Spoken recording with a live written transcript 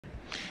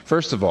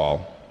First of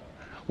all,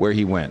 where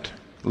he went.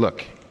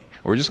 Look,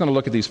 we're just going to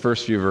look at these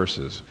first few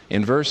verses.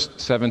 In verse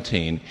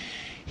 17,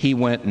 he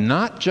went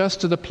not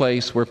just to the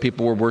place where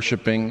people were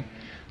worshiping,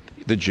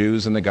 the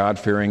Jews and the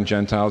God-fearing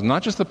Gentiles,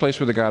 not just the place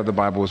where the God of the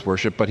Bible was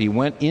worshipped, but he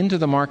went into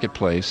the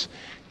marketplace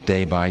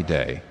day by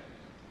day.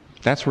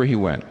 That's where he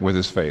went with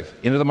his faith,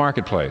 into the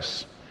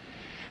marketplace.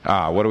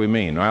 What do we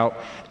mean? Well,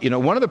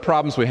 one of the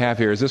problems we have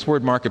here is this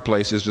word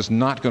marketplace is just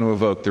not going to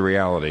evoke the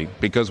reality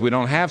because we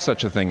don't have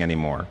such a thing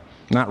anymore.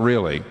 Not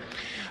really.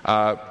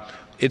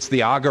 It's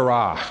the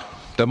Agora,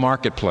 the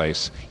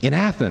marketplace in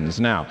Athens.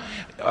 Now,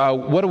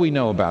 what do we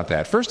know about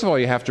that? First of all,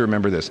 you have to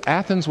remember this.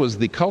 Athens was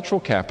the cultural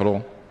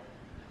capital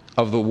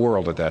of the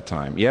world at that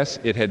time. Yes,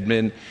 it had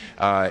been,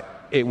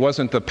 it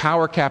wasn't the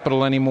power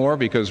capital anymore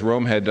because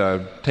Rome had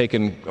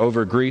taken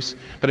over Greece,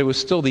 but it was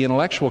still the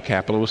intellectual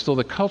capital, it was still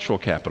the cultural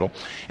capital.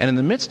 And in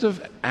the midst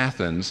of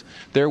Athens,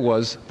 there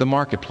was the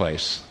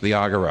marketplace, the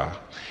Agora.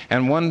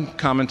 And one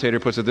commentator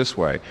puts it this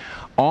way: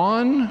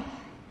 on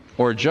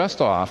or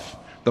just off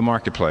the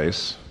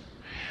marketplace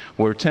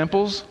were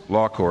temples,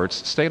 law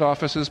courts, state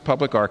offices,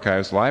 public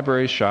archives,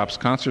 libraries, shops,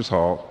 concert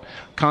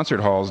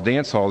halls,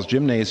 dance halls,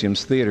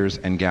 gymnasiums, theaters,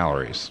 and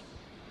galleries.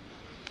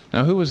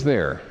 Now, who was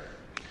there?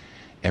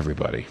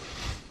 Everybody.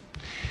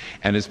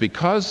 And it's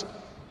because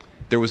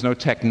there was no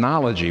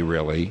technology,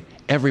 really,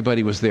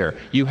 everybody was there.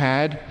 You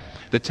had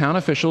the town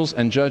officials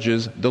and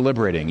judges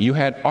deliberating. You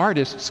had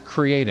artists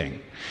creating.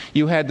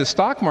 You had the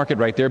stock market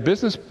right there.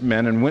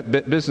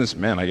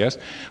 Businessmen, I guess,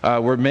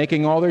 were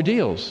making all their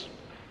deals.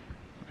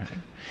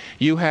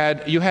 You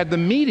had the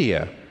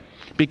media,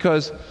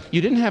 because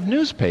you didn't have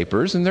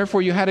newspapers, and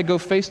therefore you had to go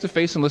face to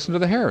face and listen to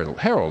the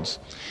heralds.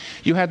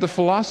 You had the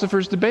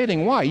philosophers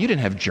debating. Why? You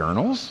didn't have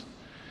journals.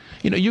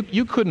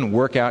 You couldn't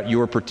work out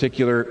your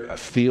particular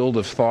field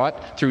of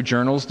thought through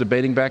journals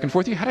debating back and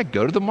forth. You had to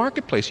go to the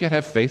marketplace. You had to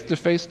have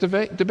face-to-face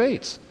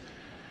debates.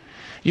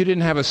 You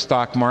didn't have a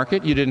stock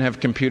market. You didn't have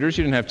computers.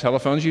 You didn't have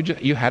telephones.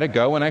 You had to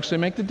go and actually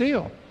make the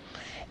deal.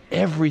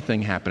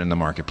 Everything happened in the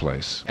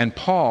marketplace. And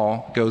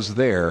Paul goes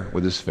there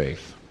with his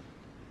faith.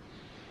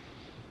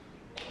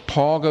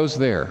 Paul goes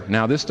there.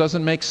 Now, this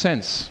doesn't make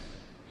sense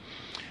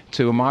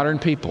to a modern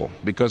people,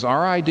 because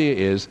our idea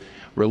is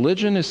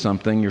religion is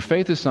something, your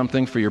faith is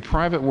something for your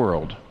private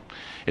world.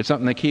 It's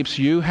something that keeps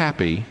you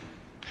happy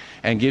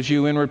and gives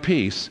you inward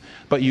peace,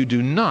 but you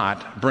do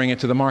not bring it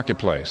to the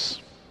marketplace.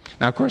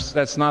 Now, of course,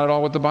 that's not at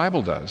all what the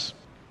Bible does.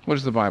 What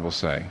does the Bible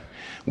say?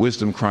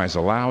 Wisdom cries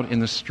aloud in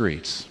the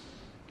streets.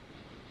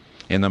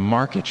 In the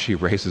market, she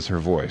raises her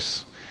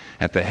voice.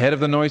 At the head of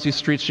the noisy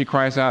streets, she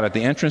cries out. At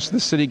the entrance to the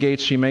city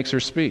gates, she makes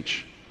her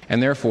speech.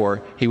 And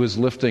therefore, he was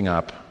lifting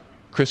up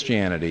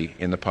Christianity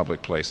in the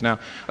public place. Now,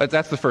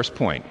 that's the first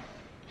point.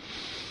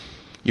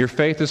 Your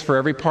faith is for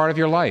every part of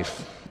your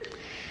life.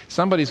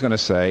 Somebody's going to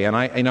say, and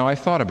I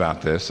thought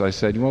about this. I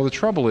said, well, the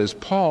trouble is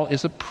Paul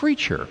is a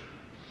preacher.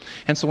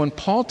 And so when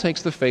Paul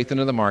takes the faith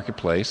into the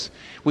marketplace,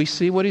 we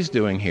see what he's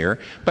doing here.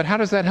 But how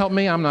does that help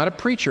me? I'm not a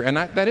preacher. And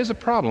that is a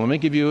problem. Let me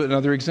give you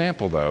another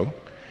example, though,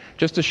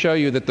 just to show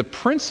you that the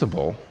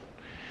principle,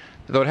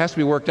 though it has to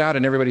be worked out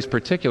in everybody's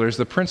particulars,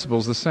 the principle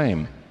is the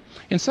same.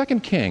 In 2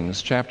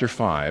 Kings chapter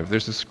 5,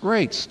 there's this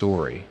great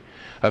story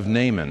of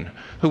Naaman,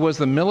 who was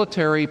the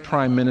military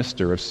prime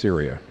minister of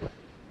Syria.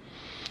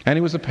 And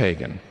he was a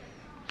pagan,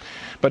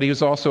 but he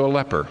was also a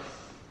leper.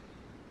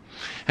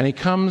 And he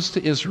comes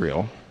to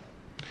Israel,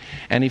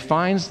 and he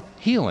finds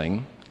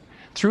healing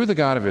through the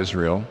God of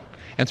Israel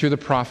and through the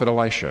prophet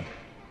Elisha.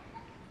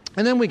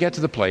 And then we get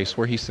to the place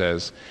where he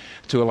says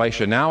to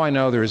Elisha, now I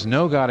know there is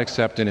no God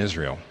except in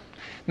Israel.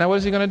 Now what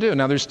is he going to do?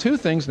 Now there's two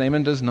things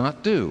Naaman does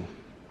not do.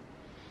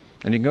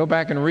 And you can go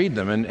back and read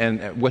them,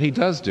 and what he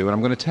does do, and I'm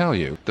going to tell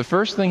you. The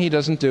first thing he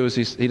doesn't do is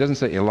he doesn't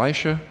say,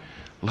 Elisha,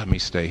 let me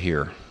stay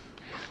here.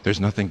 There's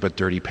nothing but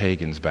dirty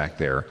pagans back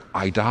there,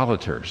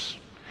 idolaters.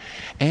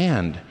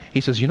 And he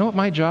says, you know what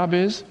my job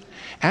is?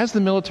 As the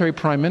military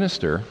prime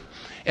minister,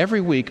 every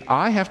week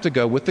I have to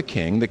go with the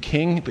king. The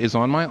king is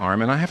on my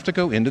arm, and I have to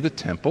go into the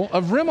temple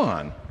of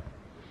Rimmon.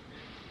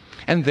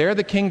 And there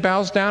the king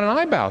bows down and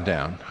I bow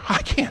down.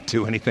 I can't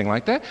do anything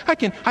like that.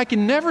 I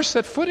can never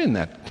set foot in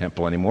that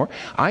temple anymore.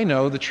 I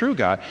know the true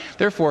God.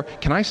 Therefore,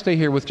 can I stay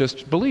here with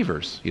just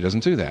believers? He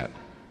doesn't do that.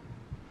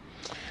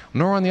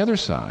 Nor on the other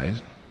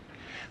side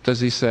does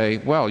he say,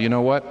 well, you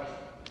know what?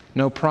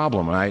 No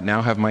problem. I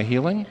now have my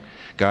healing.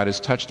 God has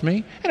touched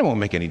me, and it won't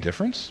make any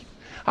difference.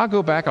 I'll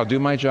go back. I'll do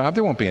my job.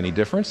 There won't be any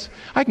difference.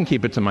 I can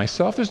keep it to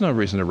myself. There's no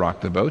reason to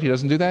rock the boat. He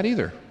doesn't do that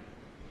either.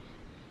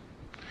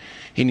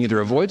 He neither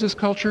avoids his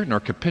culture nor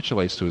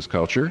capitulates to his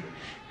culture.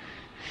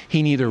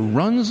 He neither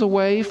runs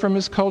away from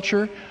his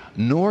culture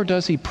nor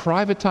does he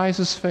privatize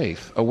his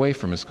faith away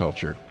from his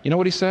culture. You know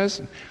what he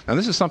says? Now,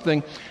 this is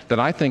something that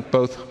I think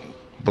both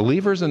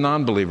believers and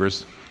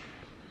non-believers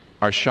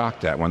are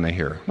shocked at when they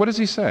hear. What does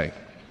he say?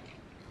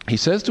 He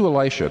says to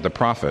Elisha, the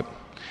prophet,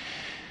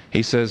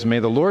 he says, may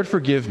the Lord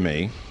forgive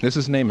me. This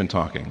is Naaman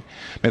talking.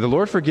 May the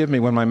Lord forgive me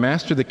when my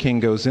master the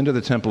king goes into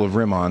the temple of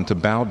Rimmon to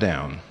bow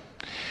down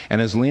and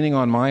is leaning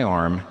on my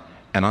arm,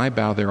 and I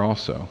bow there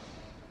also.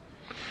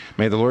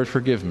 May the Lord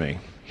forgive me.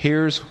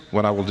 Here's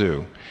what I will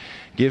do.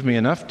 Give me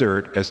enough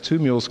dirt as 2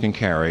 mules can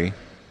carry,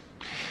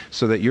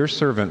 so that your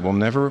servant will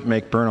never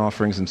make burnt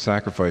offerings and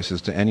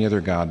sacrifices to any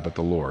other god but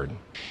the Lord.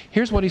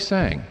 Here's what he's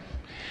saying.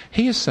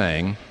 He is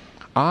saying,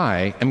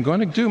 I am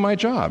going to do my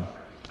job.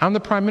 I'm the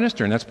prime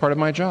minister, and that's part of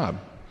my job.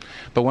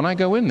 But when I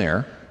go in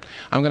there,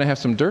 I'm going to have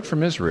some dirt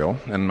from Israel,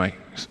 and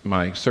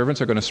my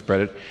servants are going to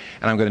spread it,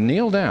 and I'm going to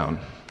kneel down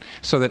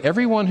so that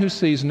everyone who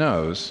sees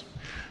knows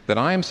that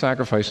I am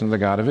sacrificing to the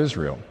God of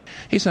Israel.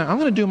 He's saying, I'm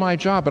going to do my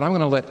job, but I'm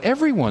going to let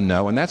everyone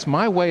know, and that's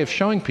my way of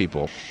showing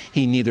people.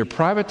 He neither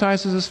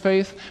privatizes his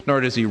faith,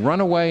 nor does he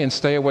run away and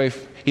stay away.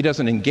 He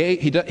doesn't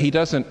engage. He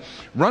doesn't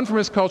run from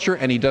his culture,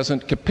 and he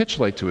doesn't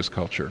capitulate to his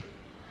culture.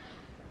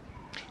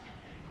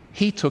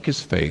 He took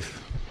his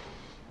faith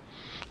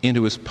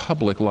into his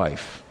public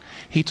life.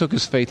 He took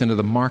his faith into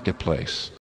the marketplace.